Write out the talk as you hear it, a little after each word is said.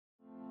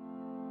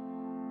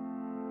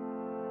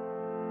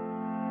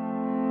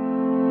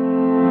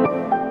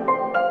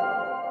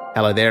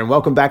Hello there and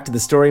welcome back to the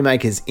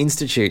Storymakers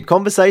Institute.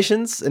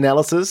 Conversations,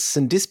 analysis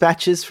and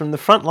dispatches from the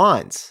front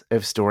lines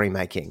of story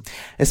making.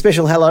 A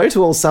special hello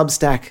to all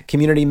Substack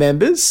community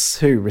members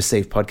who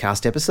receive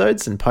podcast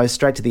episodes and post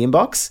straight to the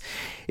inbox.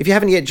 If you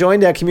haven't yet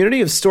joined our community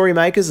of story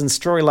makers and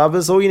story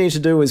lovers, all you need to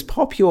do is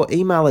pop your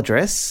email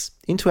address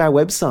into our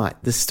website,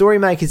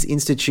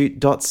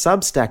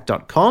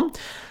 thestorymakersinstitute.substack.com,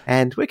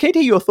 and we're keen to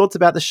hear your thoughts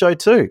about the show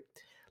too.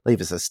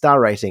 Leave us a star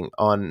rating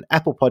on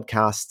Apple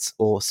Podcasts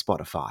or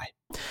Spotify.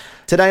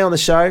 Today on the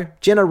show,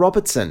 Jenna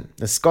Robertson,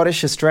 a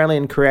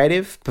Scottish-Australian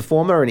creative,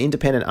 performer and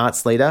independent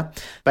arts leader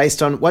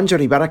based on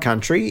Wurundjeri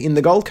country in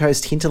the Gold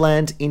Coast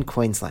hinterland in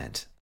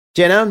Queensland.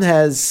 Jenna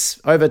has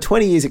over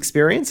 20 years'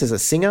 experience as a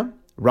singer,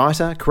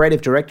 writer,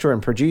 creative director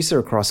and producer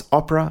across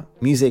opera,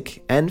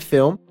 music and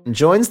film, and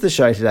joins the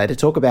show today to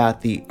talk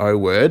about the O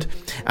Word,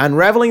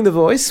 Unravelling the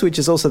Voice, which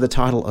is also the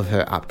title of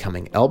her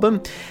upcoming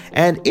album,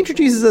 and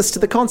introduces us to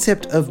the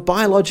concept of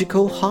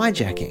biological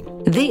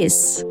hijacking.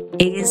 This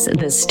is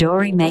the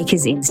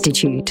Storymakers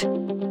Institute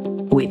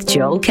with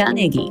Joel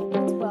Carnegie.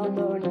 It's well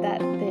known that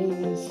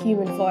the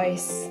human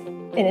voice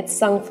in its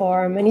sung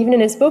form and even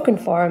in its spoken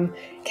form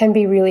can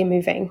be really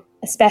moving,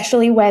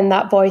 especially when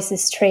that voice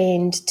is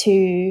trained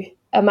to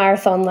a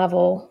marathon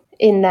level,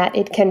 in that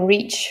it can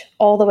reach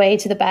all the way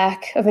to the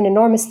back of an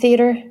enormous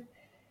theatre,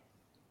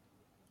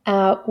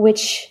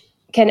 which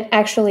can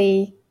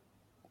actually,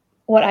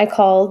 what I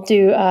call,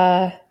 do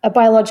a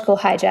biological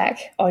hijack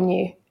on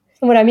you.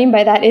 And what I mean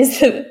by that is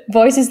that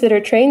voices that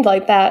are trained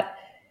like that,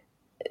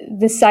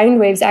 the sound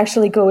waves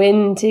actually go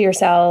into your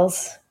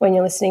cells when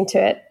you're listening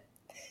to it.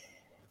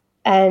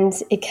 And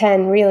it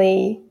can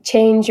really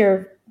change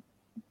your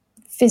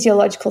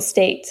physiological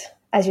state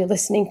as you're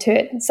listening to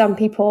it. Some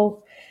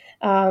people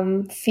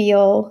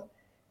feel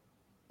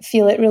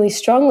it really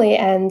strongly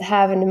and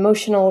have an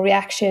emotional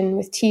reaction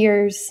with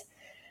tears.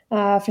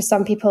 For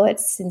some people,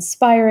 it's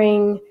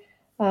inspiring.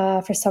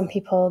 For some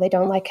people, they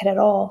don't like it at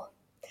all.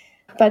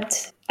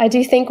 But I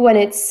do think when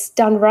it's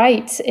done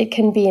right, it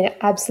can be an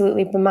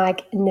absolutely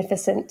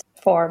magnificent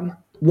form.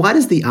 Why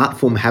does the art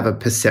form have a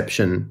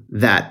perception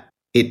that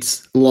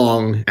it's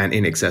long and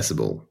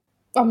inaccessible?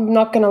 I'm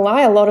not going to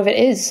lie, a lot of it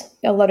is.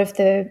 A lot of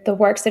the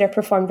works that are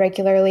performed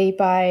regularly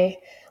by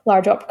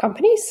large opera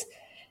companies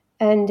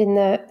and in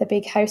the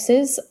big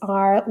houses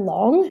are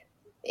long.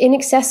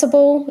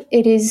 Inaccessible,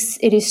 it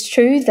is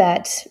true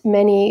that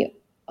many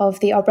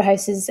of the opera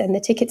houses and the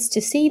tickets to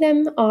see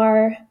them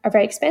are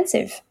very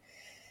expensive.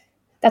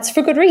 That's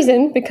for good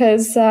reason,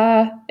 because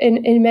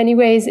in many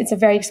ways it's a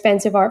very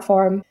expensive art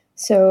form.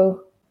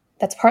 So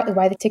that's partly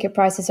why the ticket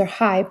prices are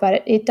high,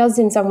 but it does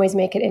in some ways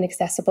make it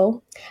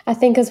inaccessible. I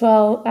think as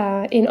well,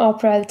 in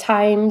opera,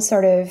 time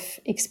sort of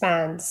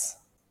expands.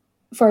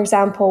 For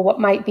example, what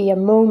might be a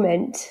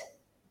moment,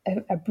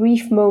 a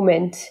brief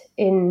moment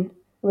in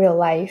real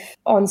life,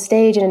 on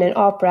stage and in an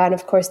opera, and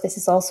of course this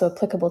is also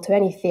applicable to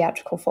any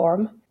theatrical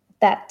form,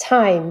 that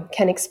time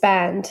can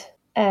expand.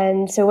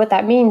 And so what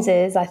that means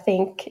is, I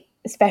think,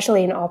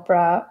 especially in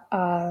opera,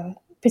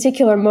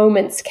 particular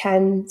moments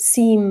can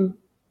seem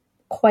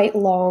quite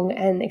long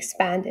and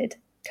expanded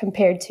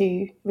compared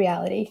to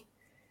reality,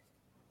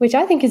 which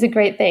I think is a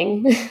great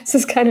thing. This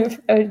is kind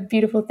of a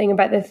beautiful thing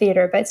about the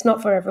theatre, but it's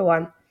not for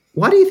everyone.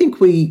 Why do you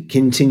think we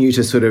continue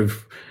to sort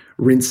of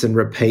rinse and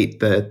repeat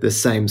the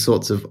same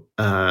sorts of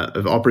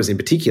operas in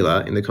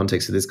particular in the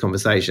context of this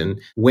conversation,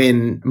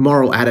 when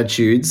moral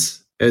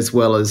attitudes as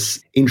well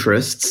as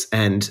interests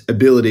and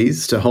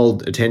abilities to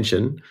hold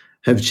attention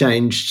have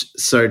changed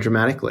so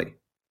dramatically?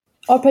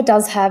 Opera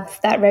does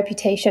have that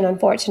reputation,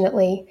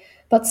 unfortunately,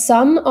 but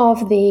some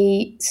of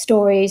the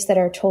stories that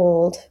are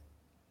told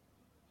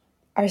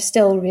are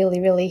still really,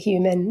 really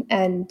human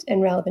and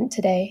relevant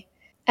today.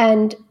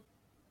 And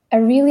a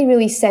really,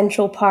 really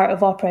central part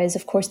of opera is,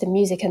 of course, the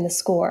music and the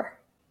score.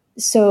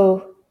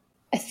 So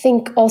I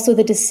think also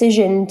the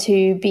decision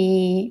to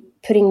be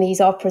putting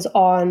these operas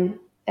on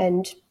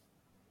and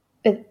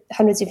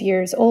hundreds of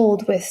years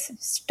old with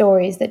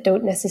stories that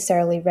don't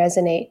necessarily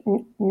resonate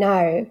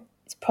now,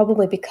 it's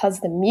probably because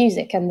the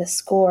music and the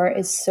score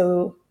is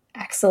so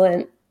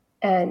excellent.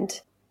 And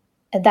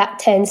that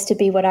tends to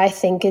be what I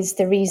think is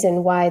the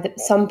reason why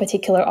some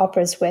particular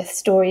operas with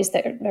stories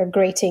that are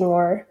grating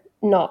or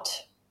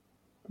not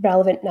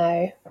relevant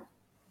now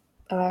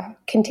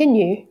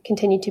continue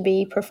to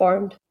be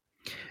performed.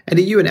 And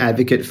are you an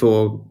advocate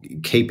for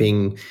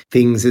keeping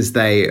things as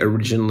they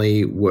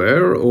originally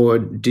were, or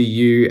do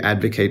you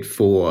advocate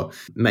for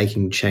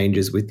making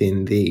changes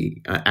within the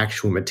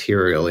actual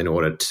material in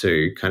order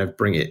to kind of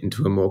bring it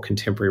into a more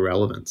contemporary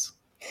relevance?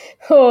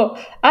 Oh,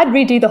 I'd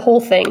redo the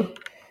whole thing.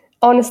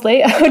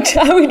 Honestly, I would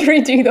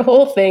redo the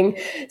whole thing,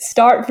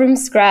 start from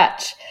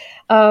scratch,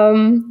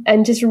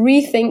 and just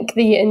rethink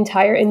the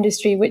entire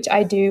industry, which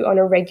I do on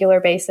a regular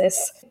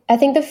basis. I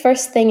think the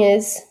first thing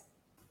is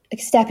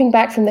stepping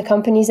back from the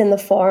companies and the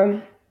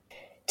form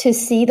to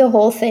see the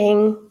whole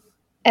thing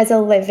as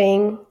a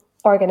living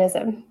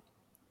organism.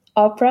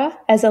 Opera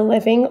as a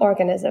living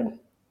organism.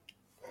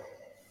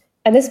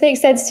 And this makes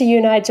sense to you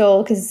and I,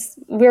 Joel, because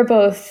we're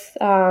both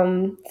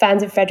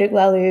fans of Frederick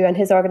Laloux and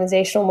his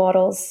organizational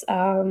models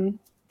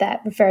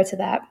that refer to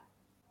that.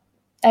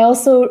 I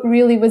also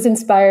really was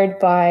inspired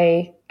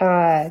by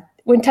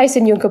when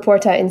Tyson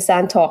Yunkaporta in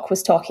Sand Talk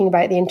was talking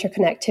about the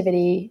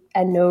interconnectivity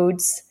and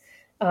nodes.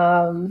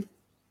 And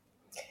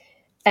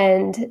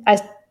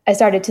I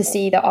started to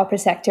see the opera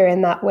sector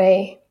in that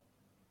way.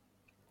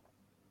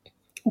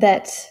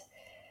 That,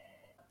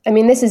 I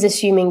mean, this is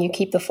assuming you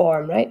keep the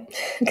form, right?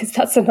 Because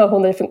that's a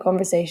whole different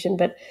conversation.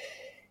 But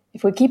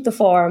if we keep the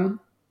form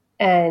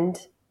and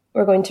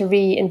we're going to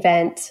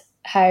reinvent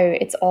how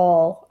it's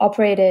all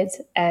operated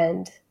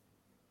and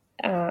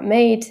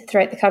made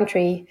throughout the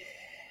country,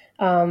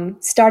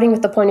 starting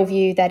with the point of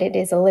view that it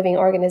is a living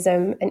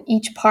organism and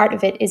each part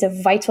of it is a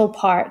vital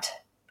part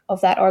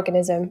of that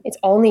organism. It's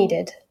all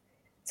needed.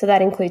 So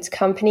that includes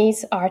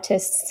companies,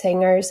 artists,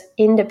 singers,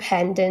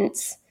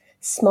 independents,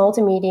 small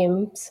to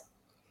mediums,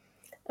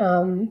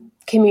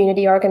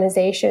 community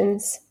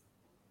organizations,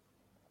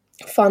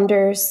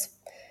 funders,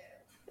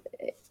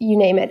 you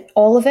name it.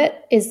 All of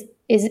it is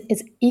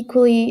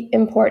equally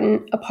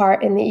important a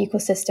part in the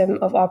ecosystem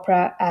of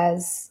opera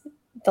as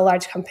the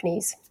large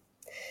companies.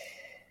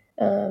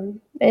 And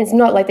it's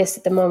not like this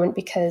at the moment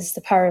because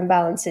the power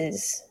imbalance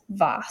is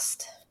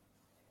vast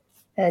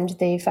and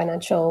the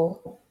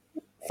financial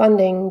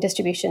funding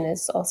distribution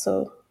is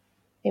also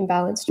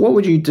imbalanced. What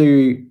would you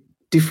do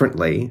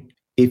differently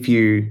if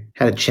you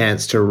had a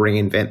chance to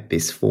reinvent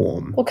this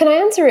form? Well, can I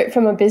answer it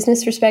from a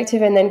business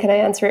perspective and then can I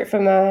answer it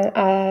from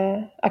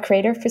a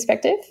creative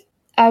perspective?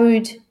 I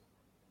would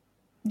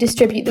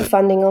distribute the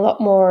funding a lot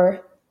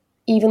more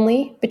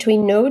evenly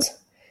between nodes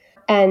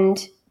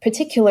and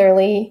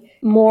particularly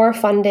more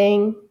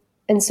funding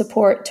and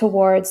support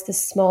towards the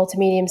small to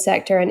medium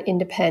sector and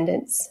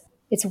independents.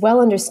 It's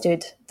well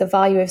understood the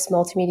value of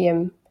small to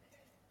medium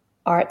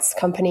arts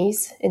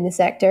companies in the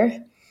sector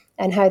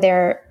and how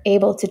they're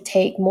able to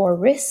take more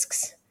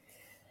risks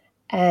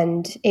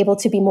and able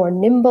to be more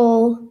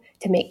nimble,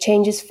 to make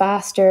changes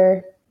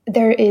faster.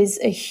 There is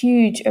a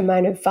huge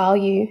amount of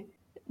value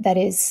that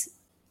is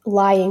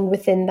lying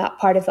within that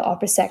part of the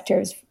opera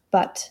sectors,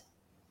 but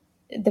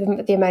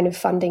the amount of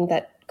funding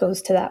that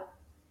goes to that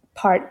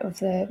part of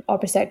the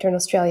opera sector in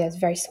Australia is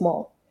very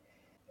small.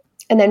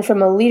 And then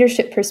from a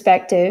leadership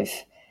perspective,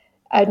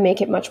 I'd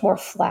make it much more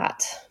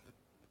flat.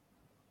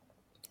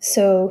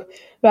 So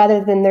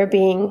rather than there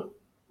being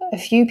a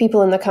few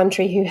people in the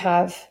country who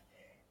have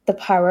the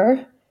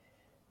power,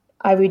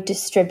 I would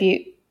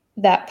distribute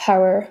that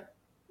power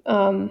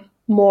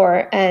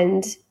more.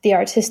 And the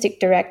artistic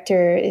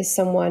director is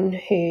someone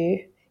who,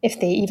 if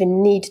they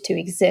even need to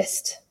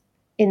exist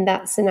in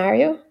that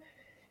scenario,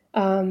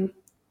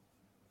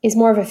 is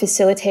more of a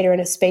facilitator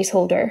and a space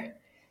holder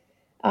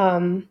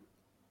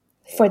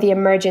for the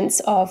emergence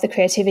of the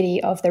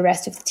creativity of the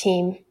rest of the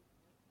team.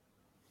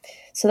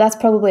 So that's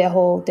probably a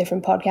whole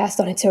different podcast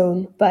on its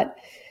own, but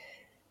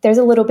there's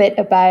a little bit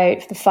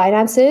about the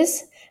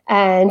finances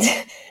and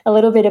a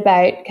little bit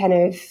about kind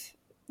of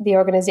the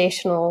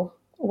organizational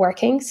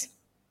workings.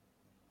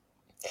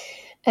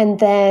 And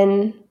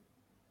then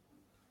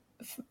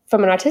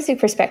from an artistic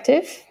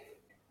perspective,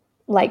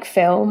 like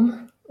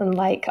film and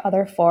like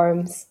other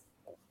forms,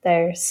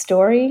 there's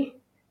story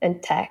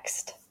and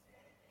text,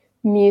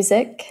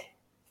 music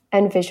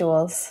and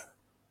visuals.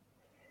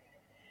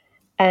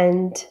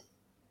 And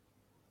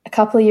a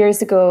couple of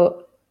years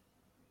ago,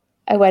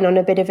 I went on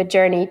a bit of a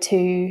journey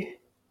to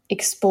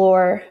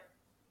explore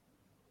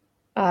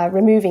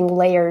removing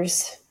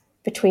layers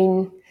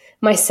between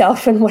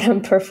myself and what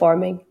I'm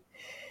performing.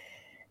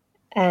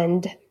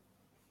 And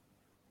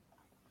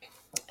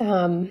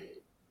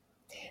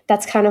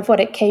that's kind of what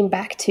it came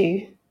back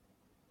to.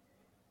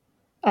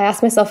 I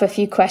asked myself a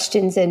few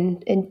questions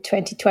in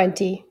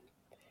 2020.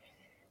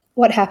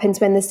 What happens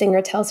when the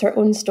singer tells her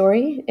own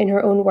story in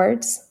her own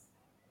words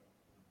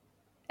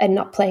and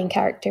not playing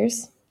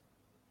characters?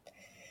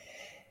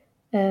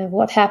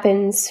 What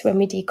happens when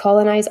we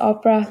decolonize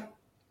opera?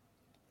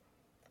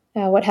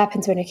 What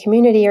happens when a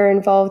community are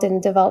involved in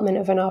the development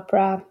of an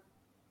opera?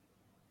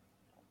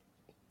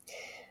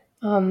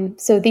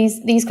 So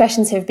these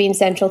questions have been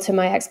central to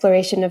my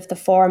exploration of the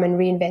form and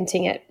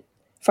reinventing it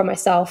for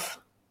myself,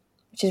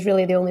 which is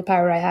really the only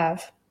power I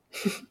have.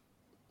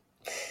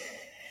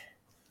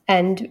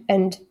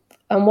 and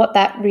what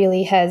that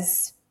really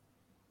has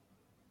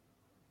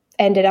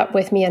ended up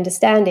with me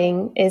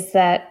understanding is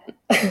that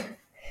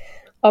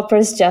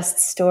opera's just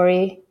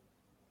story,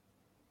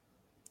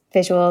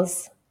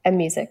 visuals, and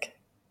music.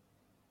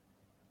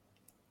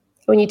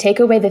 When you take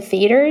away the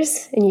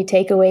theaters and you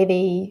take away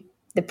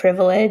the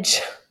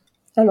privilege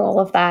and all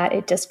of that,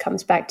 it just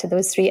comes back to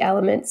those three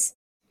elements.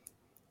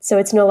 So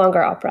it's no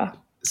longer opera.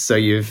 So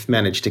you've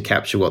managed to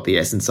capture what the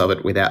essence of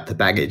it without the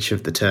baggage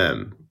of the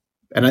term.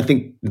 And I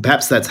think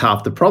perhaps that's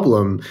half the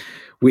problem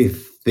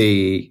with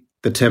the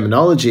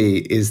terminology,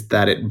 is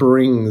that it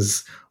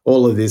brings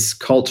all of this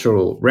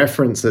cultural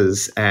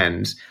references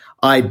and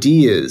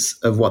ideas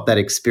of what that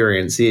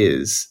experience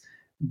is.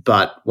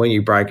 But when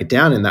you break it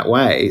down in that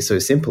way, so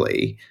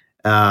simply,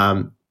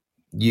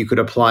 you could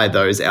apply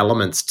those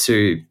elements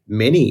to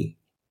many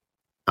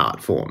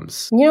art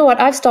forms. You know what?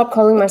 I've stopped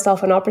calling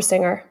myself an opera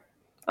singer.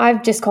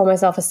 I've just called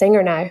myself a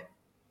singer now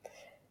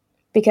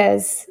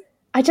because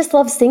I just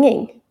love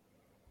singing.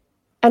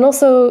 And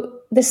also,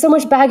 there's so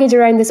much baggage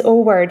around this O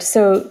word,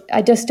 so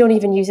I just don't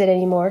even use it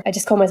anymore. I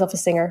just call myself a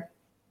singer.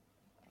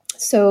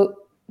 So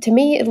to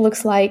me, it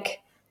looks like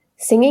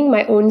singing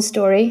my own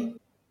story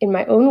in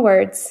my own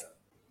words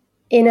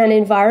in an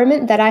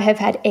environment that I have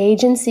had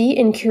agency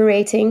in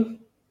curating.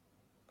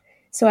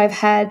 So I've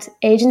had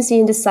agency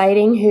in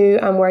deciding who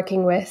I'm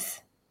working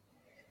with.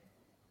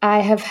 I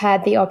have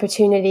had the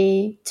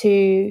opportunity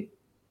to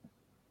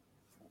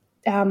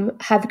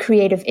have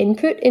creative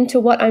input into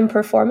what I'm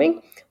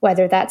performing,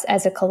 whether that's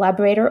as a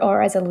collaborator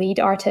or as a lead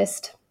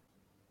artist.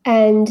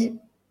 And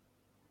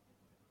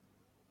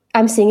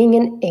I'm singing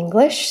in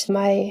English,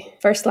 my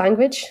first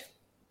language,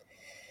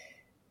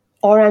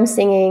 or I'm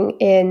singing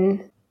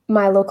in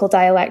my local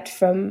dialect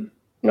from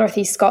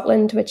Northeast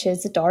Scotland, which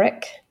is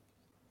Doric.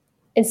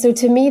 And so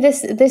to me,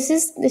 this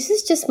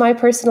is just my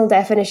personal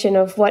definition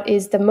of what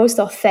is the most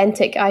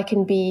authentic I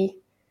can be.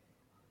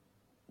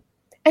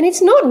 And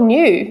it's not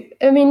new.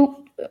 I mean,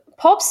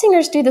 pop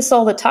singers do this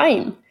all the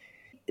time.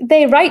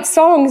 They write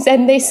songs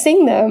and they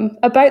sing them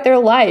about their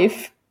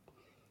life.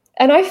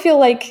 And I feel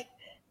like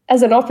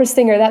as an opera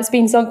singer, that's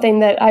been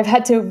something that I've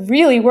had to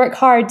really work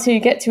hard to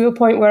get to a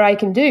point where I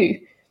can do.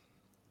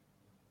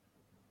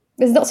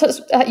 There's not such,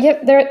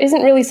 there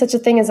isn't really such a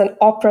thing as an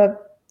opera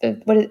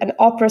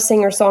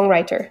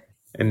singer-songwriter.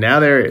 And now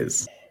there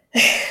is.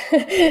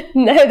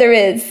 Now there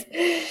is.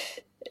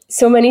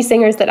 So many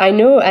singers that I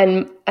know,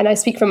 and I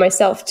speak for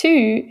myself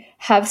too,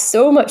 have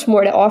so much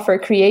more to offer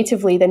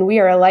creatively than we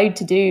are allowed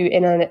to do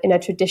in a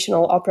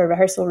traditional opera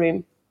rehearsal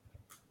room.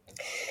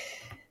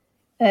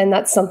 And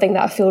that's something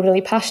that I feel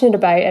really passionate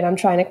about, and I'm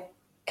trying to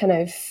kind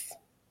of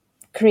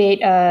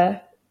create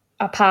a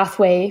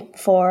pathway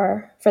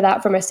for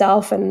that for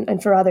myself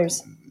and for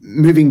others.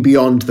 Moving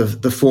beyond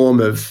the form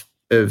of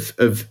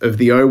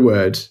the O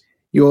word,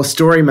 your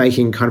story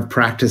making kind of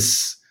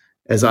practice,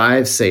 as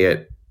I see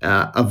it,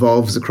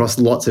 evolves across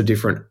lots of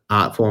different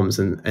art forms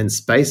and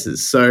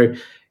spaces. So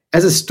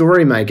as a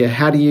story maker,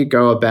 how do you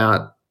go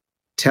about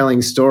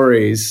telling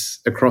stories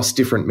across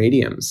different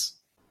mediums?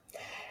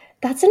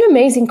 That's an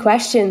amazing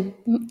question.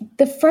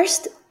 The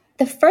first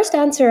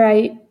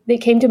answer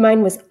that came to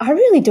mind was, I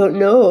really don't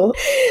know.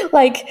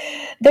 Like,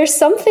 there's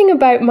something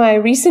about my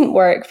recent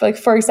work, like,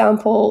 for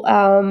example,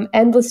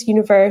 Endless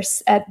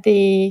Universe at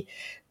the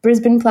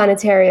Brisbane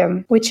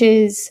Planetarium, which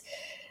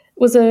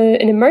was an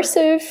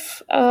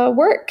immersive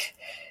work.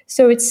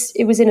 So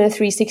it was in a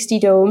 360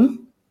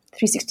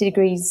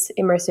 degrees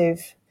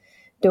immersive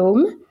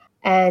dome,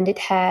 and it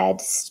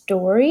had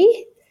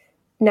story,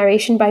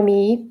 narration by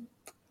me,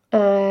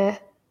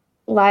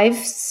 live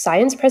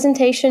science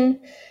presentation,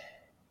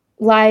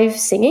 live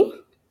singing,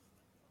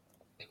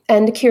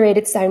 and a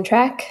curated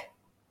soundtrack.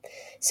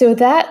 So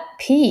that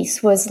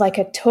piece was like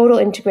a total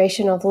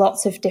integration of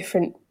lots of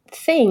different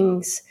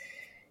things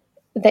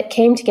that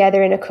came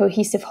together in a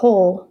cohesive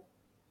whole.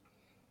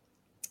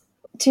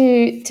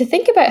 To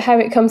think about how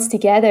it comes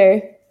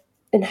together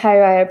and how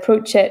I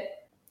approach it,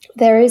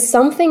 there is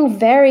something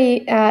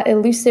very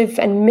elusive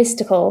and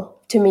mystical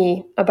to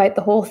me about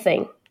the whole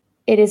thing.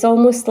 It is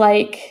almost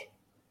like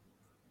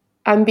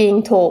I'm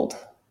being told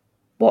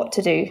what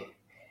to do,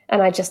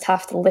 and I just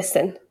have to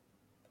listen.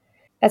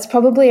 That's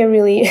probably a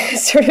really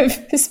sort of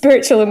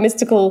spiritual and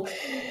mystical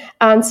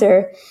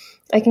answer.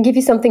 I can give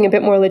you something a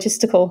bit more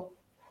logistical,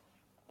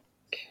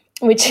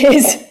 which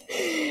is,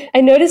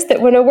 I noticed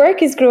that when a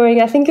work is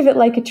growing, I think of it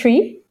like a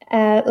tree.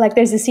 Like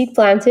there's a seed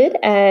planted,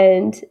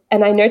 and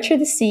I nurture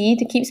the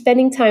seed, keep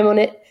spending time on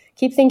it,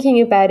 keep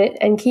thinking about it,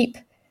 and keep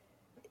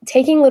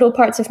taking little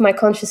parts of my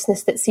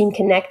consciousness that seem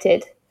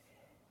connected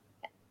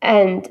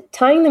and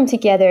tying them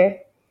together.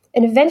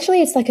 And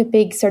eventually it's like a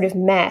big sort of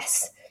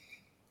mess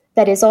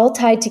that is all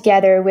tied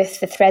together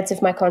with the threads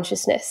of my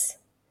consciousness.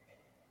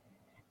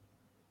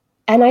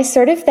 And I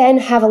sort of then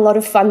have a lot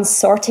of fun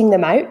sorting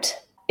them out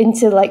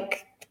into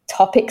like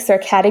topics or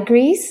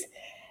categories.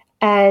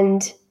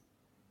 And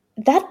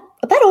that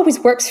always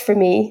works for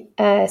me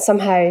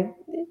somehow,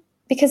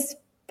 because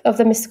of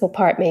the mystical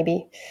part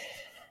maybe.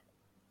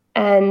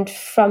 And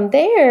from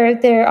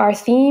there are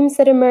themes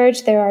that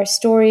emerge, there are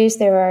stories,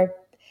 there are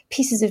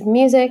pieces of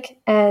music,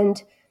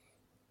 and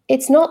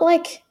it's not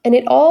like, and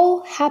it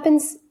all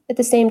happens at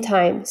the same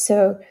time.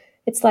 So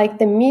it's like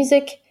the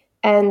music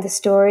and the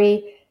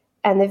story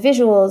and the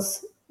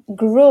visuals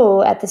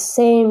grow at the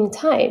same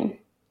time.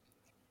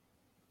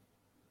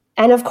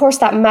 And of course,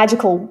 that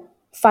magical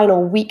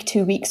final week,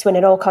 2 weeks when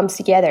it all comes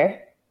together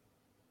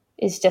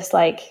is just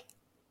like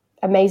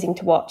amazing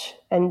to watch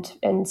and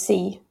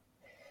see.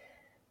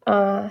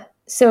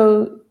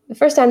 So the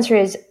first answer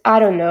is, I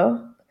don't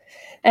know.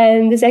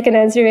 And the second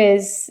answer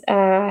is,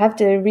 I have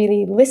to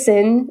really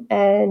listen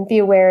and be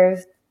aware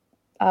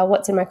of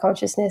what's in my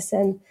consciousness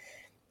and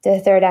the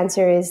third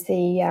answer is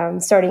the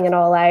sorting it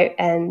all out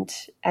and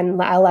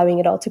allowing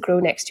it all to grow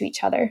next to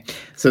each other.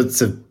 So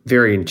it's a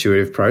very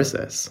intuitive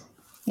process.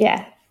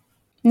 Yeah.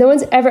 No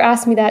one's ever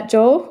asked me that,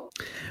 Joel.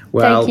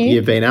 Well, Thank you.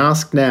 You've been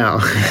asked now.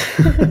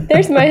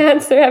 There's my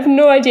answer. I have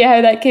no idea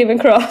how that came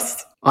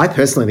across. I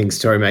personally think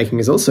story making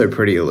is also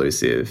pretty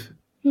elusive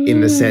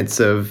in the sense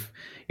of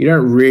you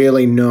don't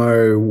really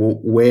know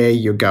where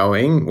you're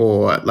going,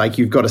 or like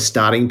you've got a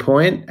starting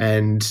point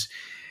and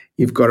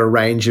you've got a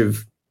range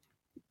of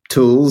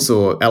tools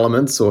or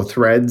elements or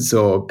threads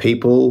or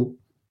people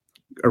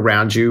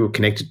around you or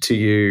connected to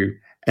you.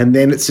 And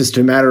then it's just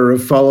a matter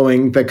of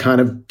following the kind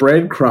of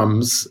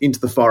breadcrumbs into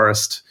the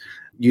forest.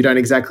 You don't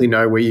exactly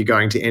know where you're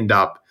going to end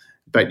up,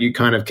 but you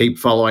kind of keep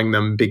following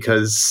them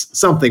because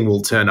something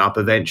will turn up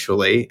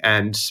eventually.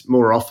 And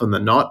more often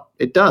than not,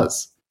 it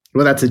does.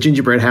 Well, that's a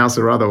gingerbread house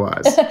or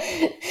otherwise.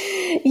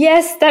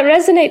 Yes, that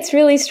resonates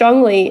really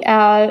strongly.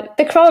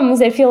 The crumbs,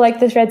 they feel like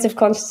the threads of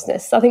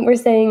consciousness. I think we're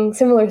saying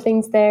similar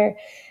things there.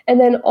 And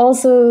then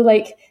also,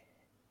 like,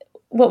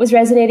 what was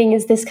resonating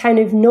is this kind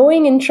of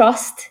knowing and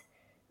trust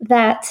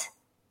that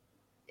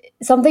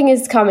something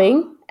is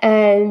coming,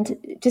 and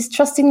just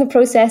trusting the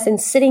process and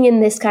sitting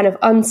in this kind of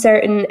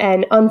uncertain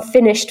and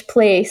unfinished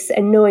place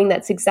and knowing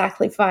that's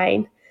exactly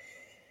fine.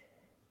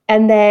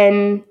 And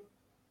then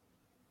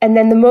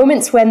the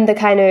moments when the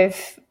kind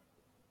of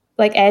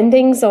like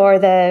endings or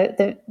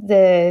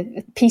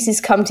the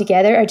pieces come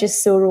together are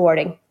just so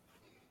rewarding,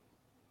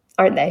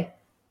 aren't they?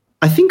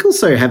 I think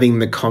also having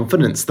the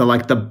confidence,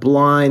 the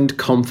blind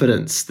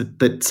confidence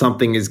that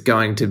something is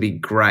going to be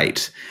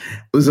great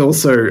was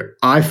also,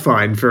 I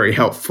find, very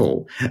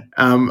helpful.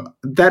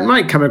 That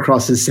might come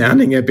across as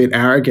sounding a bit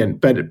arrogant,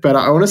 but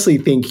I honestly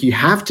think you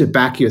have to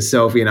back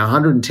yourself in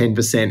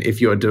 110% if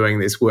you're doing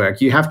this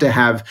work. You have to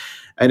have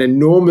an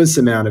enormous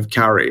amount of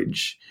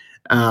courage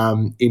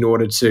in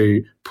order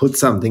to put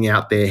something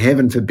out there.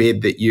 Heaven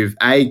forbid that you've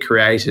A,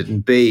 created,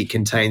 and B,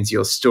 contains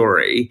your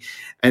story.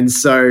 And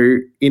so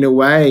in a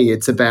way,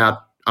 it's about,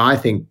 I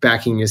think,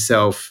 backing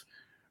yourself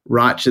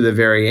right to the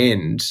very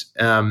end,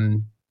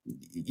 so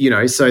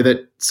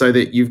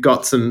that you've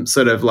got some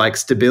sort of like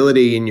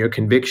stability in your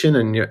conviction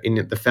and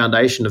in the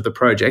foundation of the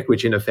project,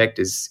 which in effect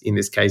is, in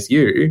this case,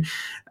 you,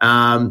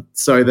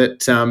 so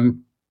that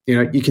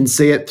you can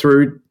see it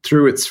through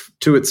to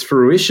its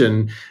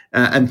fruition,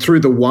 and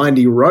through the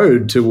windy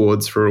road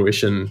towards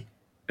fruition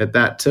at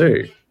that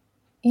too.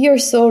 You're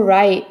so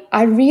right.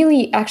 I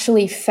really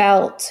actually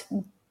felt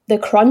the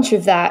crunch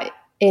of that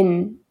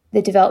in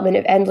the development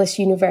of Endless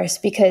Universe,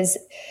 because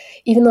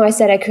even though I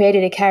said I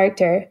created a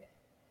character,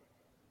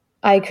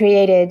 I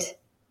created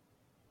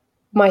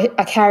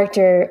a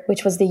character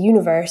which was the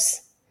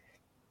universe,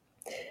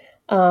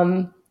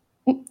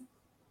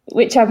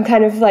 which I'm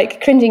kind of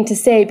like cringing to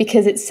say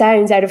because it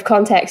sounds out of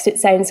context. It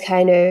sounds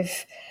kind of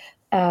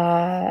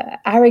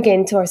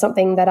arrogant or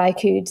something that I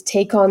could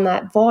take on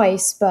that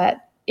voice,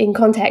 but in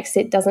context,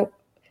 it doesn't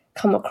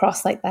come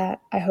across like that,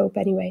 I hope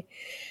anyway.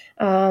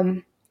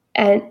 And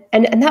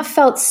that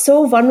felt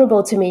so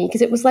vulnerable to me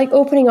because it was like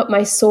opening up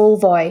my soul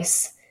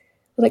voice,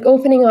 like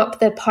opening up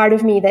the part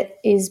of me that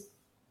is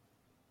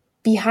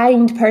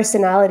behind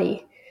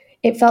personality.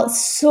 It felt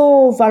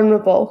so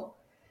vulnerable.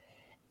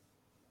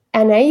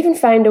 And I even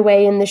found a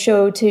way in the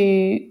show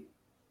to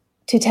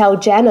tell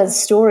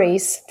Jenna's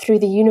stories through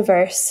the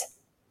universe.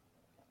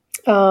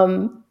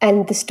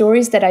 And the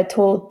stories that I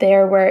told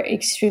there were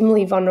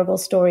extremely vulnerable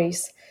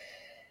stories.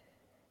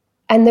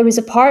 And there was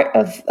a part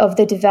of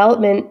the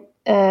development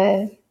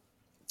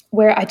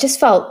where I just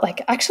felt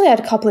like, actually I had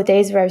a couple of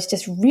days where I was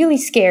just really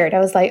scared. I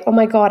was like, oh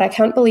my God, I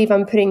can't believe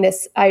I'm putting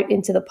this out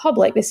into the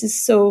public. This is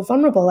so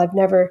vulnerable. I've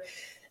never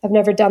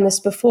done this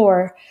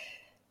before.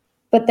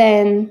 But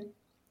then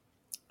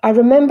I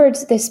remembered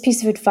this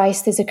piece of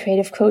advice. There's a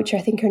creative coach,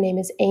 I think her name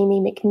is Amy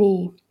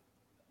McNee.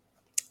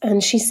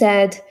 And she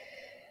said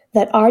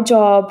that our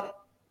job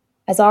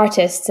as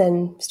artists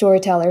and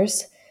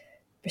storytellers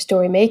or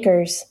story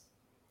makers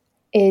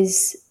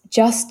is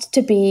just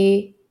to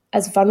be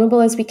as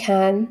vulnerable as we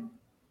can,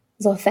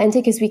 as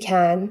authentic as we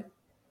can,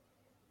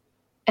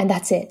 and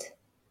that's it.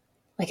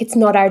 Like, it's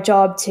not our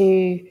job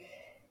to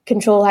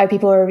control how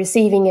people are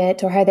receiving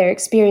it or how they're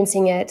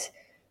experiencing it,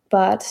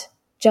 but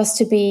just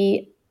to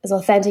be as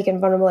authentic and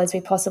vulnerable as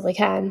we possibly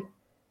can,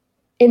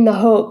 in the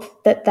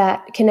hope that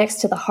that connects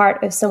to the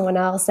heart of someone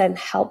else and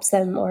helps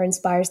them or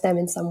inspires them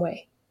in some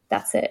way.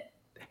 That's it.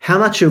 How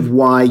much of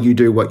why you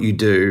do what you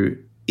do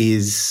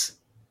is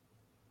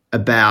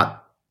about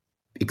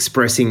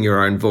expressing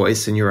your own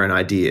voice and your own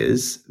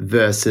ideas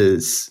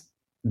versus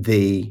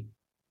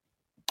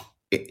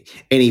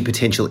any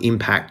potential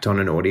impact on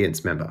an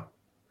audience member?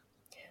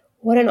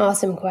 What an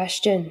awesome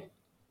question.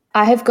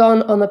 I have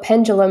gone on the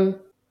pendulum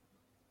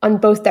on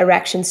both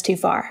directions too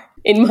far,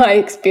 in my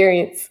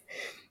experience.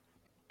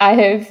 I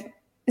have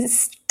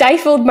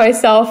stifled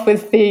myself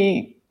with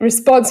the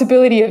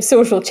responsibility of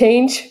social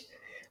change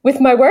with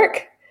my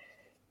work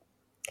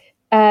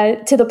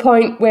to the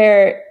point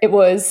where it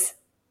was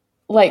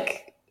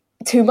like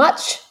too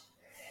much.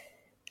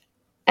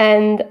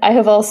 And I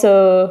have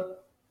also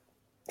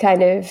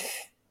kind of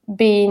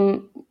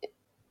been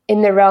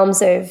in the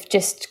realms of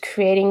just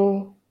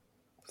creating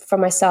for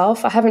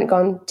myself.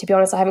 To be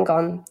honest, I haven't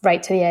gone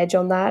right to the edge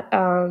on that.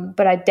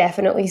 But I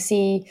definitely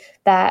see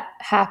that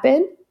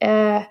happen,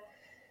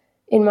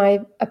 in my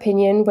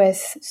opinion,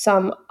 with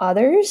some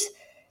others.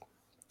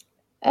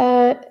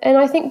 And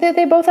I think that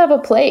they both have a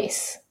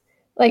place.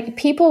 Like,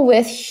 people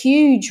with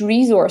huge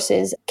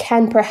resources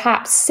can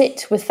perhaps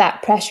sit with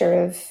that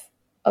pressure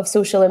of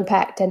social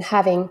impact and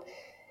having,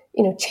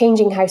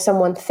 changing how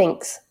someone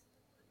thinks.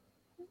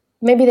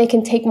 Maybe they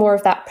can take more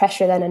of that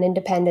pressure than an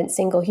independent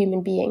single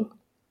human being.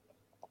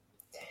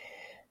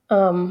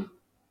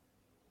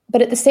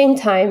 But at the same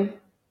time,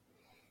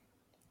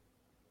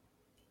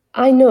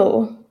 I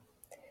know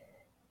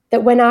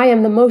that when I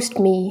am the most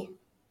me,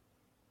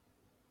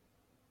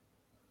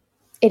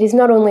 it is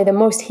not only the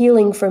most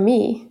healing for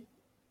me,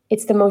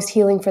 it's the most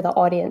healing for the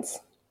audience.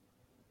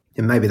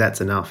 And maybe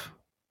that's enough.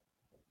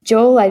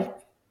 Joel,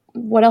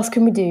 what else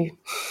can we do?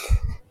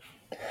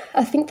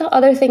 I think the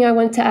other thing I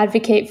want to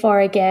advocate for,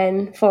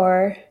 again,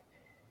 for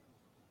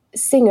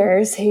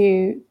singers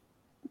who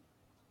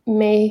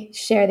may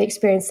share the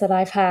experience that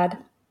I've had.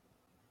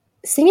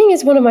 Singing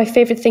is one of my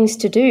favorite things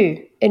to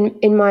do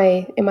in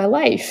my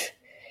life.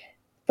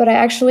 But I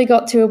actually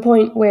got to a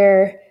point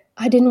where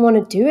I didn't want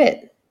to do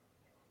it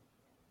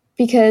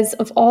because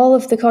of all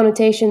of the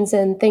connotations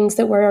and things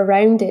that were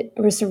around it,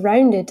 or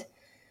surrounding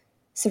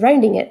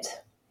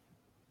it.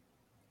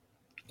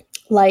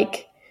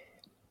 Like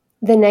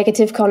the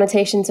negative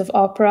connotations of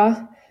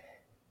opera,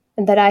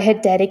 and that I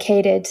had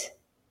dedicated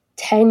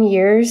 10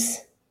 years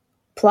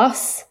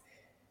plus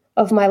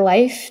of my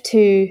life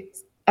to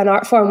an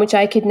art form which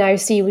I could now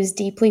see was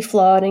deeply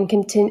flawed and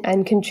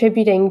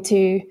contributing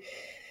to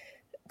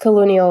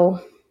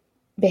colonial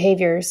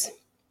behaviors,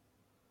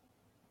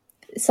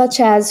 such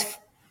as,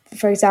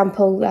 for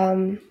example,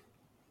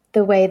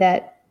 the way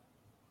that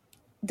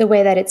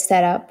it's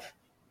set up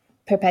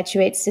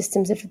perpetuates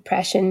systems of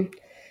oppression,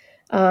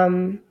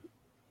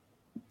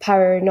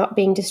 power not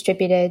being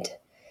distributed,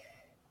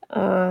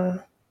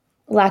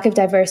 lack of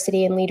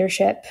diversity in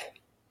leadership,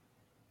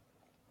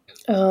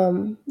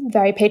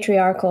 very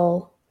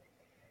patriarchal,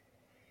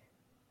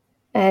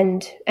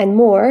 and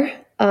more.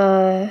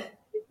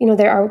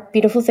 There are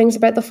beautiful things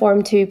about the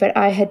form too, but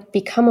I had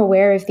become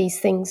aware of these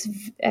things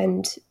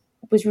and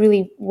was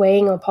really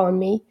weighing upon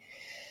me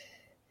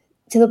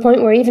to the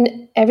point where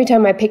even every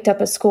time I picked up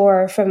a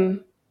score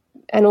from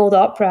an old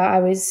opera,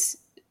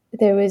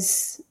 there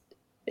was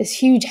this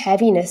huge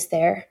heaviness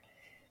there.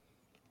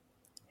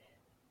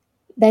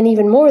 Then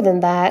even more than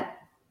that,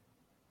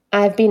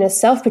 I've been a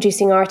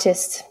self-producing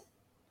artist.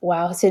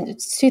 Wow,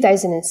 since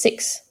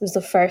 2006 was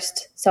the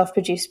first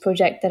self-produced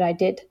project that I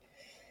did.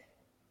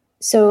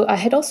 So I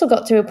had also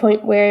got to a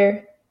point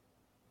where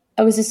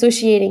I was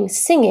associating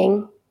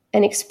singing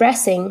and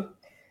expressing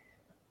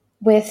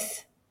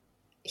with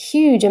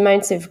huge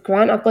amounts of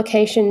grant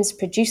applications,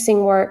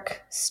 producing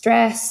work,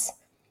 stress,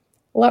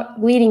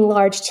 leading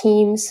large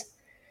teams.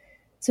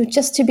 So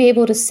just to be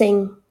able to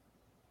sing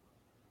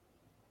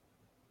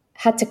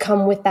had to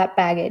come with that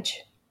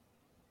baggage.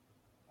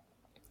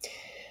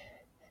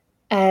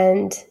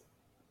 And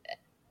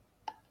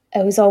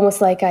it was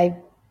almost like I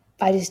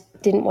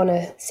just didn't want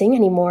to sing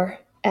anymore.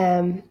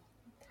 But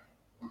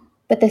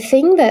the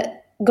thing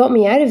that got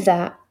me out of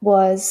that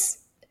was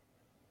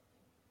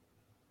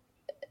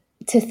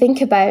to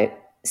think about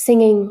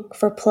singing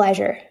for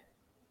pleasure,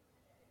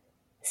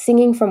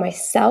 singing for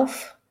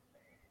myself,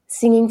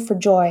 singing for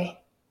joy.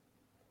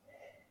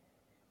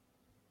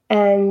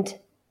 And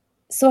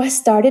so I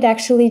started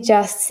actually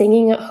just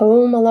singing at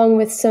home along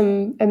with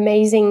some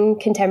amazing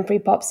contemporary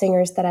pop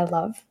singers that I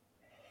love.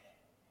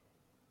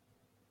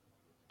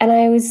 And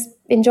I was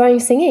enjoying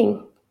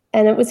singing.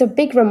 And it was a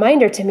big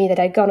reminder to me that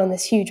I'd gone on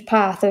this huge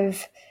path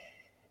of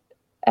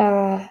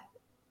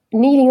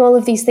needing all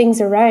of these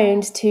things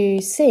around to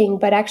sing,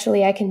 but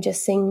actually I can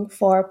just sing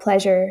for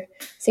pleasure,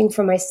 sing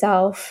for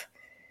myself.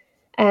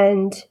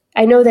 And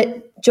I know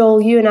that,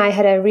 Joel, you and I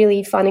had a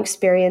really fun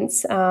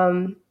experience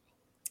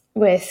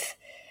with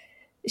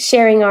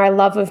sharing our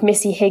love of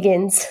Missy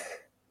Higgins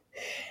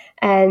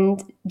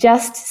and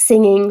just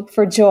singing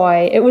for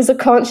joy. It was a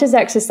conscious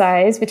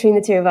exercise between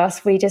the two of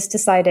us. We just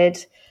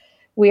decided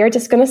we are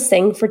just going to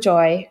sing for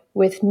joy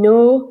with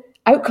no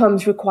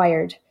outcomes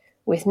required,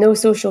 with no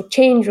social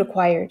change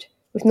required,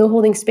 with no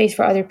holding space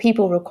for other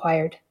people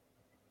required.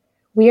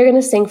 We are going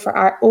to sing for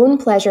our own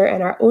pleasure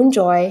and our own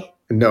joy.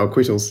 No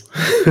acquittals.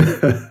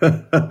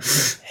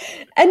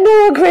 And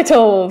no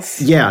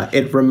acquittals. Yeah,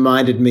 it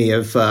reminded me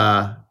of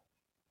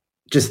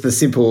just the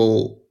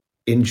simple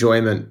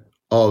enjoyment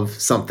of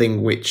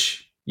something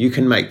which you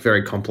can make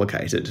very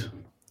complicated.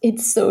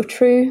 It's so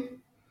true.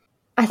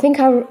 I think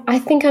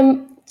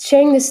I'm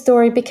sharing this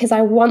story because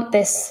I want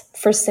this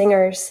for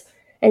singers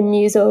and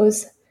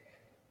musos.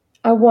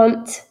 I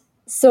want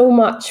so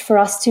much for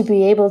us to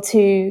be able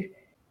to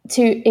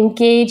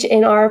engage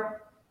in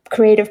our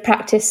creative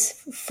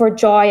practice for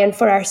joy and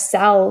for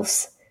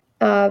ourselves,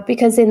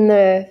 because in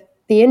the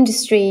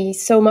industry,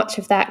 so much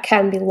of that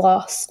can be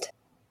lost.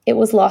 it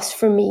was lost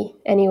for me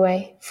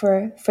anyway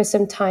for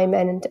some time,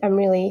 and I'm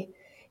really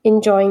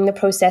enjoying the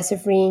process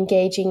of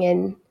re-engaging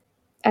in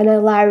and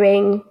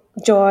allowing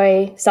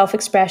joy,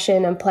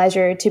 self-expression and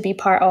pleasure to be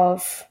part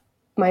of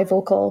my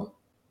vocal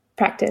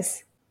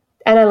practice.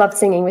 And I love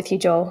singing with you,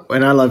 Joel.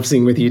 And I love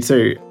singing with you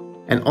too.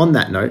 And on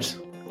that note,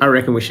 I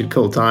reckon we should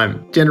call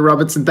time. Jenna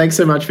Robertson, thanks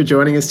so much for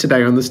joining us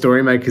today on the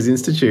Storymakers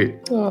Institute.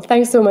 Oh,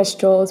 thanks so much,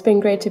 Joel. It's been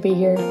great to be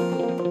here.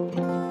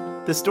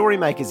 The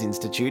Storymakers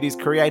Institute is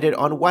created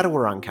on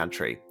Wadawurrung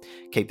country.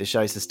 Keep the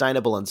show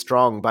sustainable and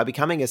strong by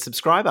becoming a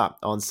subscriber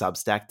on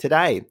Substack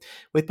today,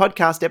 with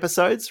podcast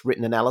episodes,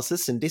 written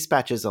analysis and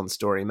dispatches on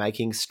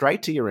storymaking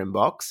straight to your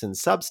inbox and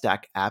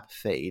Substack app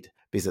feed.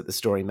 Visit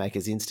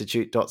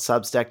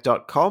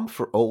thestorymakersinstitute.substack.com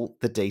for all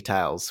the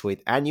details,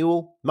 with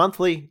annual,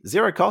 monthly,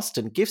 zero cost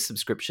and gift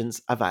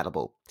subscriptions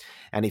available.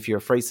 And if you're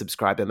a free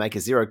subscriber, make a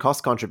zero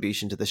cost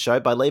contribution to the show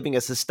by leaving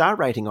us a star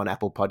rating on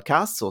Apple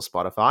Podcasts or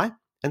Spotify,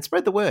 and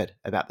spread the word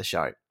about the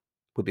show.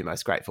 We'd be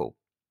most grateful.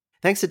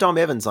 Thanks to Dom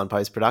Evans on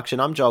post-production.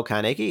 I'm Joel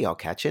Carnegie. I'll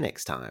catch you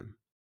next time.